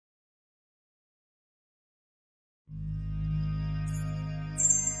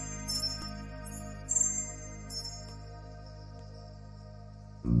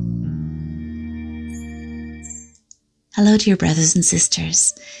Hello, dear brothers and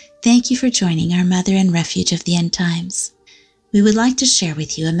sisters. Thank you for joining our Mother and Refuge of the End Times. We would like to share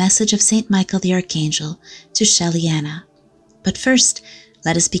with you a message of St. Michael the Archangel to Shelley Anna. But first,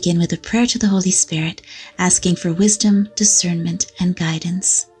 let us begin with a prayer to the Holy Spirit, asking for wisdom, discernment, and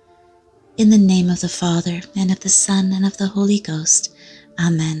guidance. In the name of the Father, and of the Son, and of the Holy Ghost.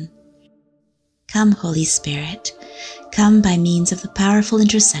 Amen. Come, Holy Spirit. Come by means of the powerful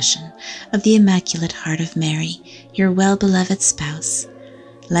intercession of the Immaculate Heart of Mary, your well-beloved spouse.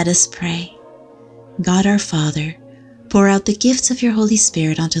 Let us pray. God our Father, pour out the gifts of your Holy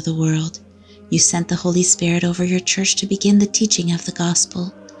Spirit onto the world. You sent the Holy Spirit over your church to begin the teaching of the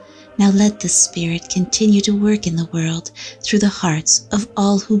gospel. Now let the Spirit continue to work in the world through the hearts of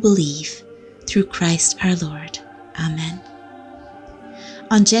all who believe, through Christ our Lord. Amen.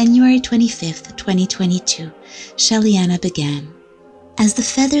 On January 25th, 2022, Shelley Anna began, "As the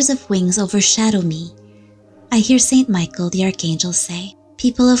feathers of wings overshadow me, I hear St. Michael the Archangel say,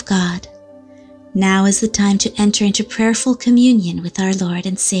 'People of God, now is the time to enter into prayerful communion with our Lord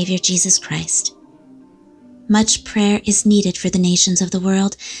and Savior Jesus Christ. Much prayer is needed for the nations of the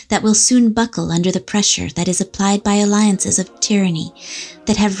world that will soon buckle under the pressure that is applied by alliances of tyranny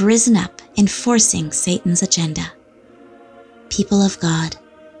that have risen up enforcing Satan's agenda. People of God,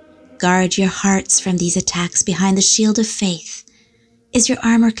 guard your hearts from these attacks behind the shield of faith. Is your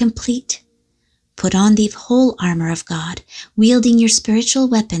armor complete? Put on the whole armor of God, wielding your spiritual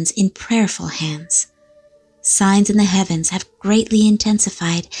weapons in prayerful hands. Signs in the heavens have greatly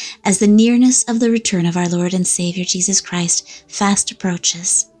intensified as the nearness of the return of our Lord and Savior Jesus Christ fast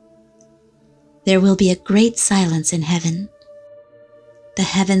approaches. There will be a great silence in heaven. The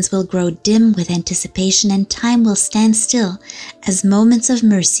heavens will grow dim with anticipation, and time will stand still as moments of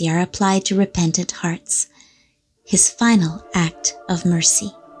mercy are applied to repentant hearts, His final act of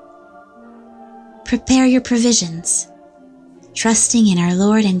mercy. Prepare your provisions, trusting in our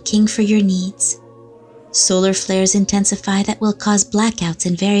Lord and King for your needs. Solar flares intensify that will cause blackouts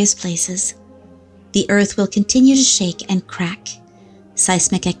in various places. The earth will continue to shake and crack.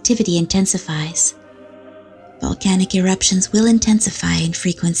 Seismic activity intensifies. Volcanic eruptions will intensify in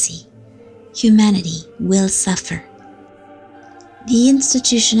frequency. Humanity will suffer. The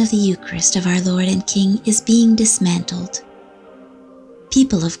institution of the Eucharist of our Lord and King is being dismantled.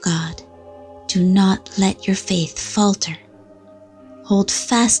 People of God, do not let your faith falter. Hold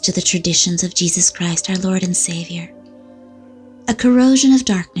fast to the traditions of Jesus Christ, our Lord and Savior. A corrosion of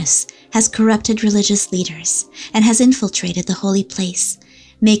darkness has corrupted religious leaders and has infiltrated the holy place,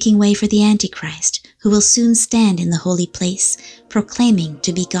 making way for the Antichrist, who will soon stand in the holy place, proclaiming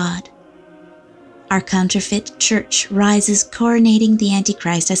to be God. Our counterfeit church rises, coronating the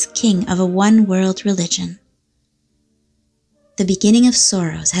Antichrist as king of a one-world religion. The beginning of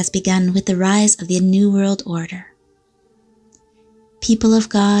sorrows has begun with the rise of the New World Order. People of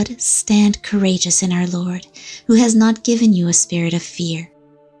God, stand courageous in our Lord, who has not given you a spirit of fear.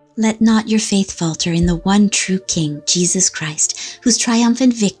 Let not your faith falter in the one true King, Jesus Christ, whose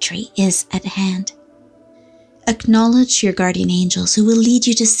triumphant victory is at hand. Acknowledge your guardian angels who will lead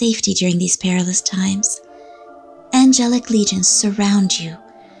you to safety during these perilous times. Angelic legions surround you.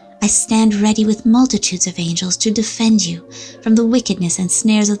 I stand ready with multitudes of angels to defend you from the wickedness and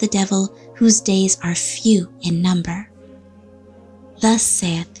snares of the devil, whose days are few in number. Thus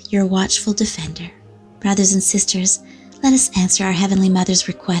saith your watchful defender. Brothers and sisters, let us answer our Heavenly Mother's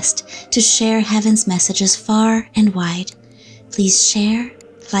request to share heaven's messages far and wide. Please share,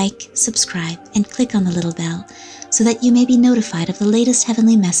 like, subscribe, and click on the little bell so that you may be notified of the latest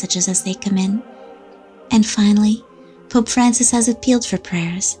heavenly messages as they come in. And finally, Pope Francis has appealed for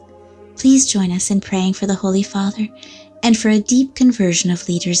prayers. Please join us in praying for the Holy Father and for a deep conversion of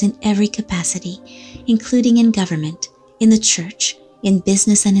leaders in every capacity, including in government, in the church, in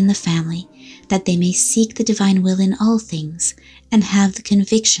business, and in the family, that they may seek the divine will in all things and have the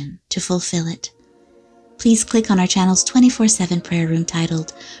conviction to fulfill it. Please click on our channel's 24/7 prayer room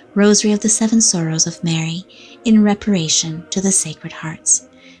titled Rosary of the Seven Sorrows of Mary in reparation to the Sacred Hearts.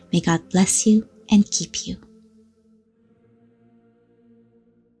 May God bless you and keep you.